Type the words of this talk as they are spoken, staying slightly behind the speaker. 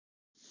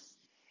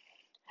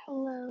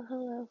Hello,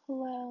 hello,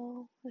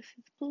 hello. This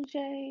is Blue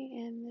Jay,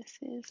 and this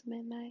is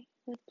Midnight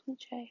with Blue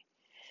Jay.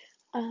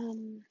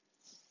 Um,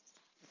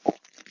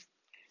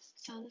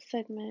 so the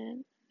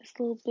segment, this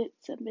little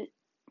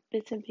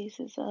bits and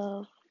pieces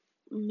of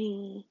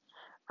me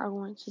are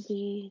going to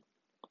be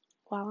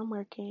while I'm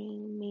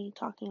working, me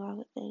talking about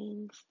the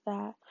things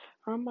that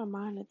are on my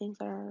mind, the things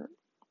that are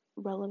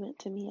relevant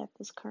to me at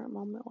this current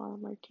moment while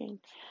I'm working.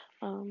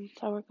 So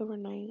I work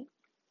overnight.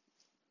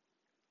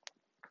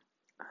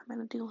 I'm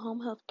gonna do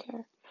home health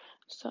care,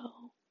 so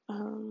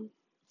kind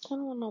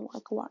of want to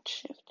like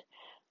watch shift.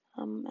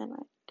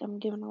 I'm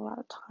given a lot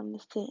of time to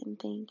sit and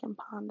think and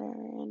ponder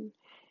and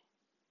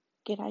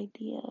get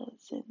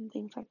ideas and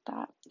things like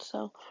that.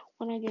 So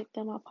when I get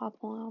them, I'll pop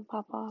on,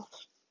 pop off,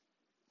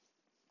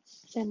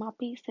 say my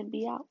piece, and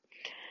be out.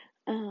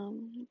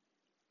 Um,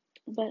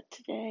 but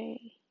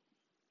today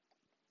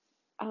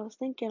I was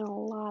thinking a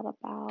lot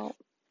about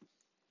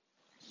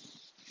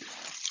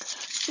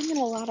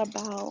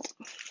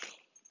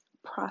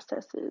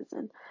processes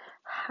and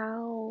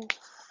how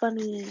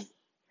funny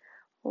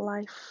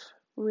life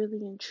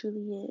really and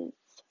truly is.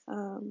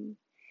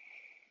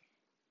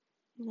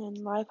 And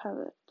life has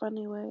a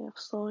funny way of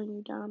slowing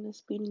you down and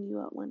speeding you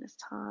up when it's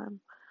time.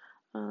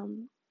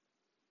 Um,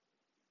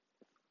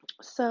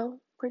 so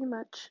pretty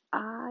much,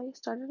 I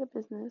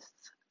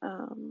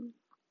Um,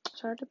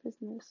 started a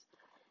business,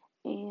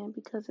 and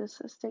because it's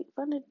a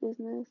state-funded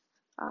business,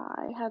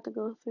 I had to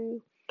go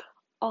through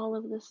all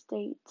of the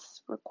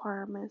state's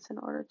requirements in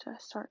order to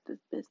start this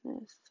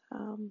business.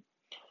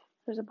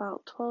 There's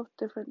about 12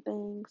 different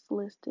things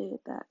listed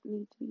that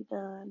need to be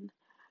done.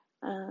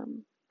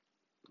 Um,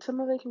 some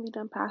of it can be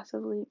done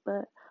passively,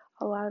 but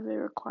a lot of it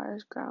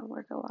requires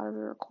groundwork. A lot of it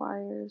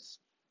requires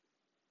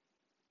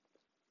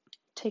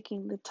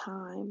taking the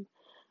time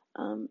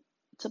um,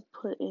 to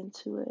put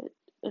into it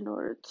in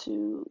order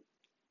to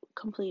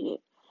complete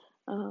it.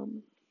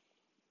 Um,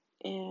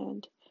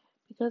 and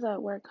because I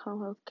work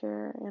home health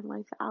care and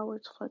like the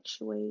hours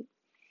fluctuate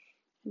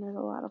and there's a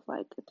lot of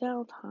like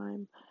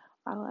downtime,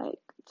 I like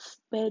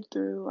sped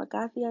through. I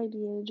got the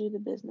idea to do the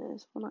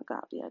business. Well, not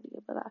got the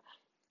idea, but I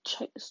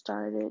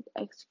started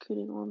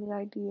executing on the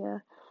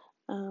idea.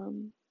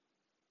 Um,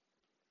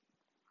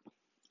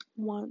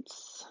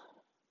 once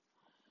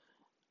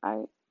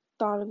I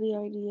thought of the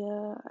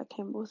idea, I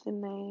came up with a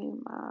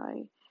name.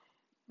 I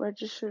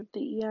registered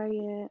the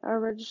EIN. I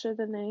registered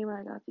the name.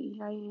 I got the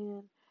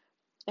EIN,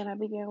 and I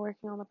began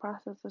working on the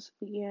processes.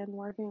 Began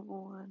working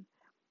on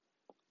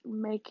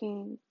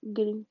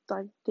getting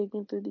like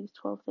digging through these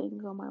 12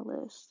 things on my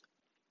list,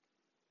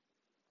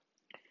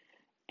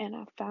 and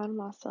I found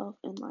myself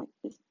in like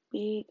this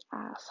big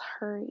ass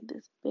hurry,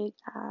 this big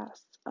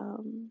ass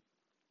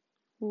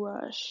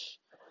rush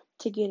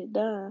to get it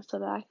done so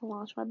that I can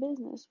launch my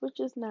business, which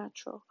is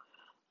natural.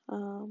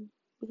 Because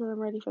I'm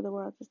ready for the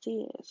world to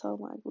see it. So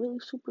I'm like really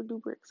super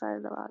duper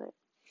excited about it.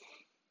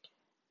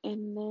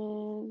 And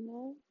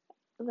then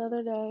the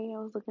other day I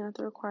was looking at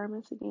the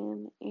requirements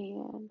again,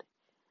 and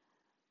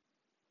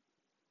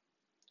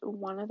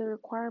one of the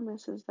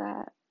requirements is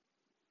that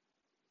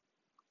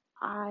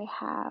I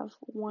have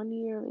 1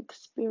 year of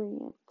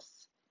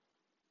experience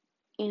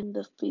in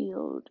the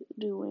field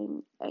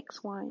doing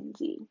X, Y, and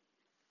Z.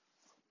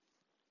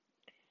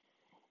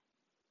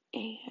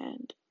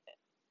 And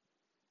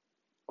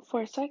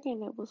for a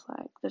second it was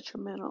like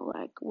detrimental.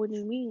 Like, what do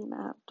you mean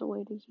I have to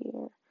wait a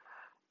year?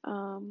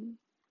 Um,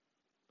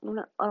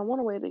 I don't want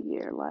to wait a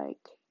year. Like,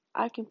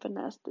 I can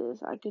finesse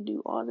this. I can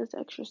do all this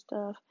extra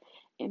stuff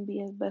and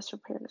be as best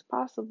prepared as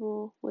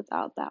possible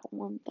without that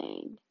one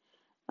thing.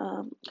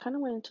 Kind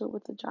of went into it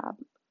with the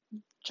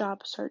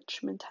job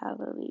search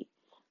mentality.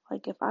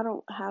 Like, if I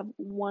don't have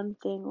one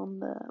thing on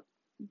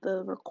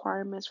the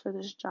requirements for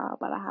this job,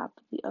 but I have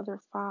the other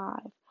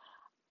five,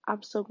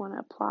 I'm still going to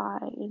apply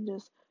and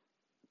just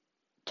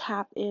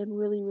tap in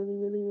really, really,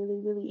 really, really,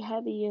 really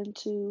heavy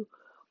into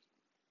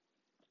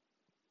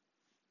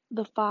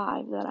the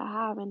five that I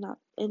have and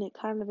it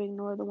kind of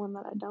ignore the one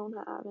that I don't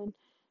have and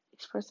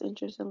express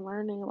interest in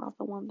learning about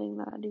the one thing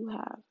that I do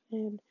have.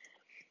 And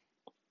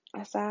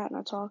I sat and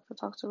I talked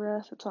to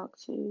Russ, I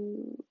talked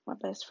to my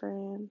best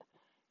friend,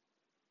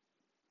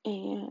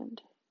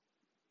 and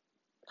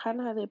kind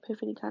of had the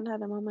epiphany, kind of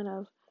had the moment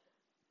of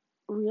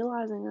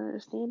realizing and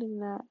understanding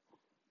that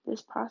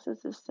this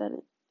process is set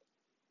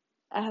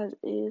as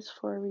is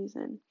for a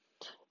reason.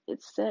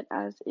 It's set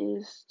as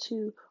is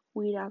to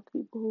weed out the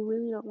people who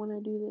really don't want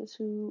to do this,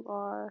 who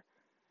are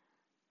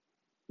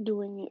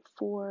doing it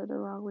for the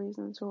wrong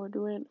reasons or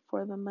doing it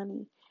for the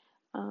money.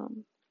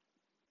 Um,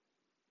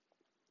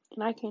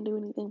 and I can't do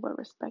anything but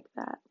respect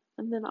that.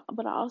 And then,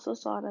 but I also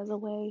saw it as a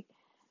way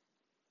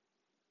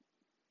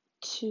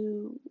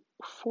to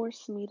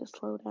force me to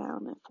slow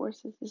down.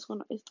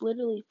 It's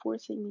literally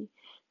forcing me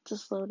to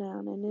slow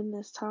down. And in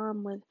this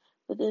time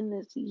within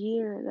this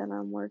year that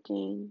I'm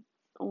working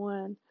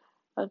on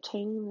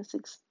obtaining this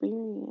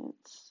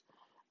experience,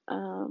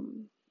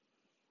 um,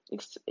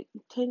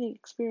 obtaining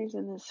experience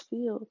in this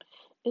field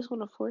is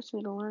going to force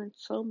me to learn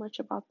so much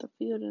about the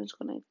field, and it's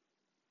going to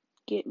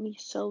get me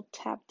so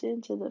tapped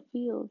into the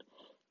field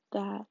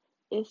that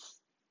it's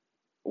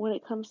when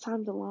it comes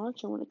time to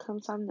launch and when it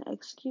comes time to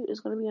execute, it's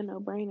going to be a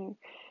no-brainer.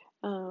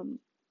 Um,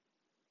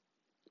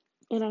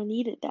 and I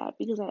needed that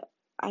because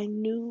I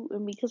knew,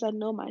 and because I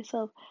know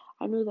myself,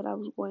 I knew that I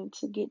was going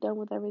to get done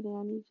with everything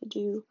I needed to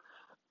do,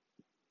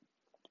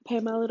 pay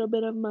my little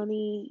bit of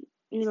money,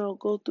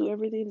 go through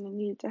everything that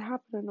needed to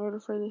happen in order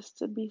for this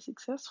to be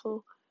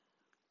successful.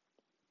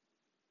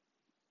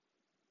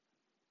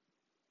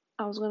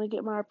 I was going to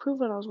get my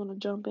approval and I was going to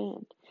jump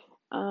in.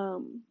 I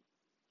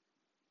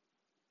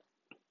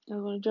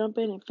was going to jump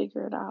in and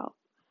figure it out.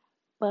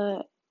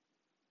 But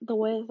the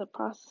way that the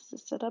process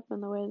is set up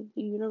and the way that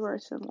the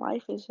universe and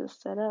life is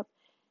just set up,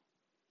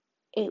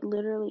 it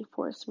literally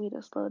forced me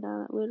to slow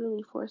down. It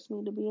literally forced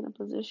me to be in a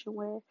position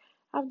where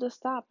I have to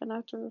stop and I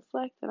have to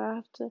reflect and I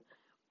have to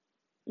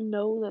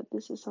know that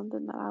this is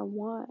something that I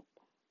want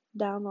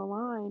down the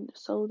line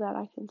so that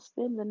I can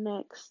spend the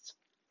next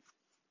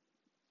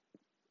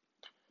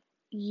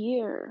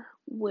year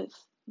with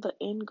the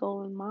end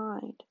goal in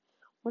mind.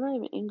 Well, not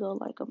even end goal,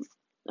 like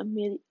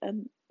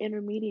an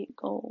intermediate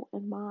goal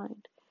in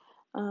mind.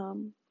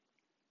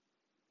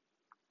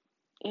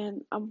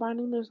 And I'm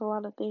finding there's a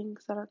lot of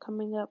things that are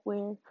coming up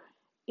where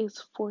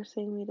it's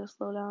forcing me to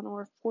slow down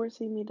or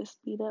forcing me to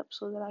speed up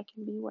so that I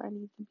can be where I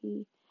need to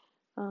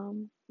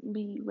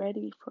be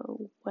ready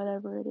for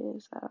whatever it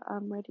is that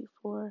I'm ready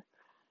for.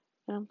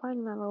 And I'm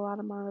finding that a lot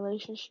in my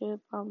relationship.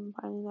 I'm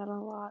finding that a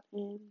lot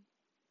in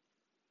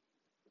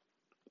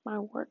my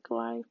work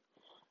life.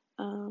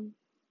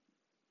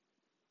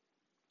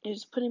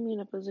 It's putting me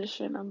in a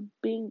position. I'm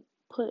being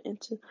put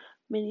into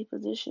many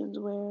positions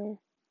where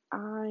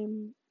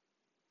I'm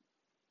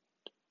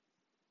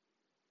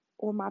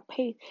or my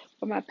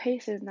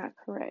pace is not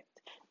correct.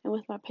 And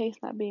with my pace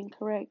not being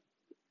correct,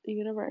 the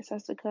universe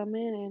has to come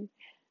in and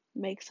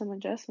make some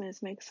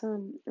adjustments,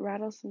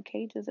 rattle some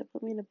cages that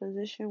put me in a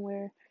position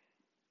where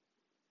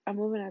I'm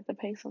moving at the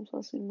pace I'm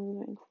supposed to be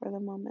moving for the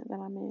moment that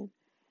I'm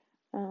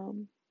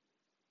in.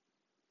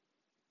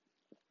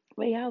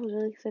 But yeah, I was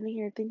really sitting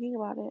here thinking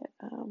about it.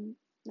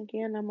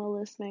 Again, I'm a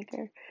list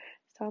maker.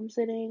 So I'm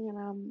sitting and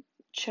I'm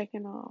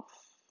checking off.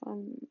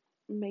 I'm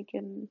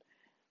making,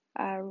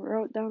 I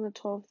wrote down the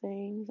 12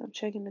 things. I'm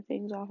checking the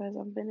things off as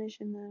I'm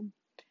finishing them.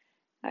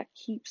 I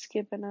keep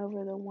skipping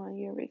over the 1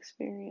 year of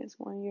experience,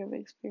 1 year of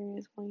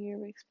experience, 1 year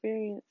of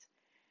experience.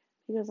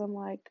 Because I'm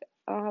like,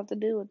 I don't have to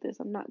deal with this.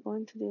 I'm not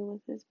going to deal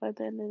with this. But at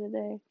the end of the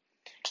day,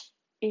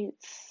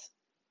 it's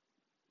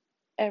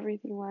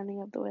everything lining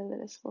up the way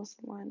that it's supposed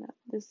to line up.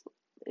 This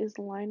is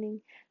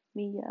lining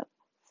me up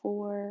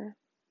for,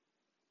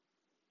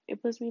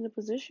 it puts me in a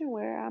position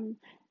where I'm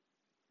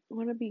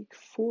going to be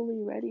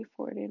fully ready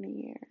for it in a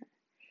year.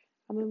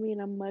 I'm going to be in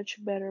a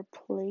much better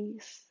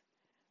place,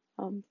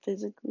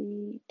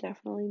 physically,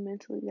 definitely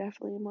mentally,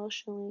 definitely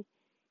emotionally,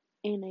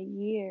 in a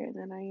year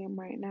than I am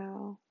right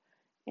now.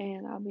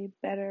 And I'll be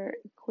better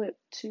equipped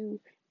to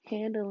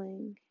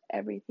handling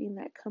everything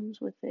that comes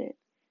with it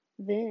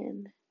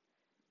then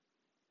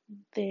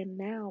than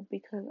now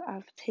because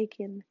I've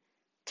taken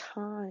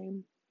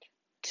time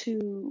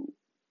to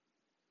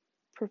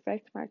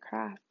perfect my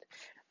craft.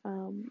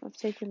 I've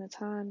taken the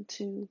time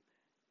to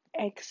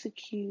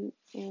execute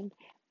and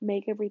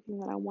make everything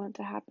that I want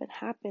to happen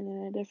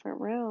in a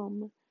different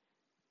realm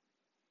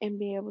and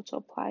be able to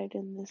apply it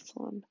in this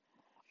one.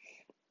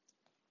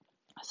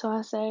 So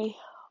I say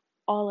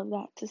all of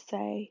that to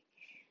say,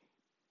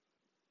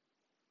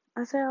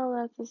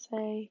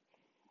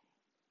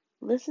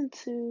 listen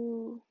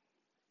to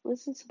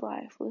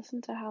life.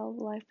 Listen to how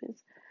life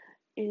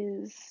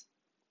is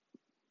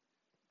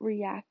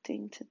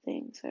reacting to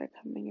things that are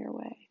coming your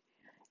way.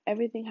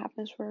 Everything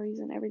happens for a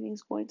reason.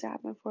 Everything's going to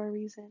happen for a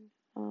reason.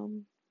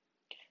 And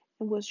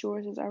what's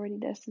yours is already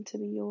destined to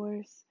be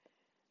yours.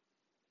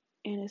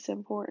 And it's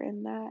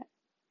important that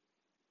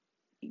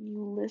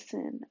you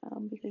listen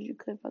because you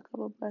could fuck up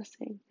a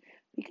blessing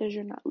because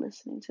you're not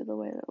listening to the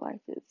way that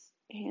life is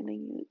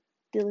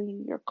dealing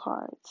you your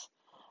cards.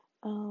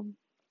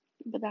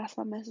 But that's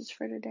my message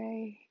for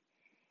today.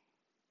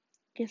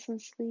 Get some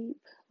sleep,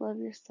 love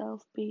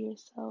yourself, be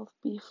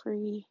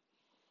free,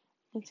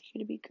 continue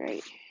to be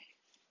great.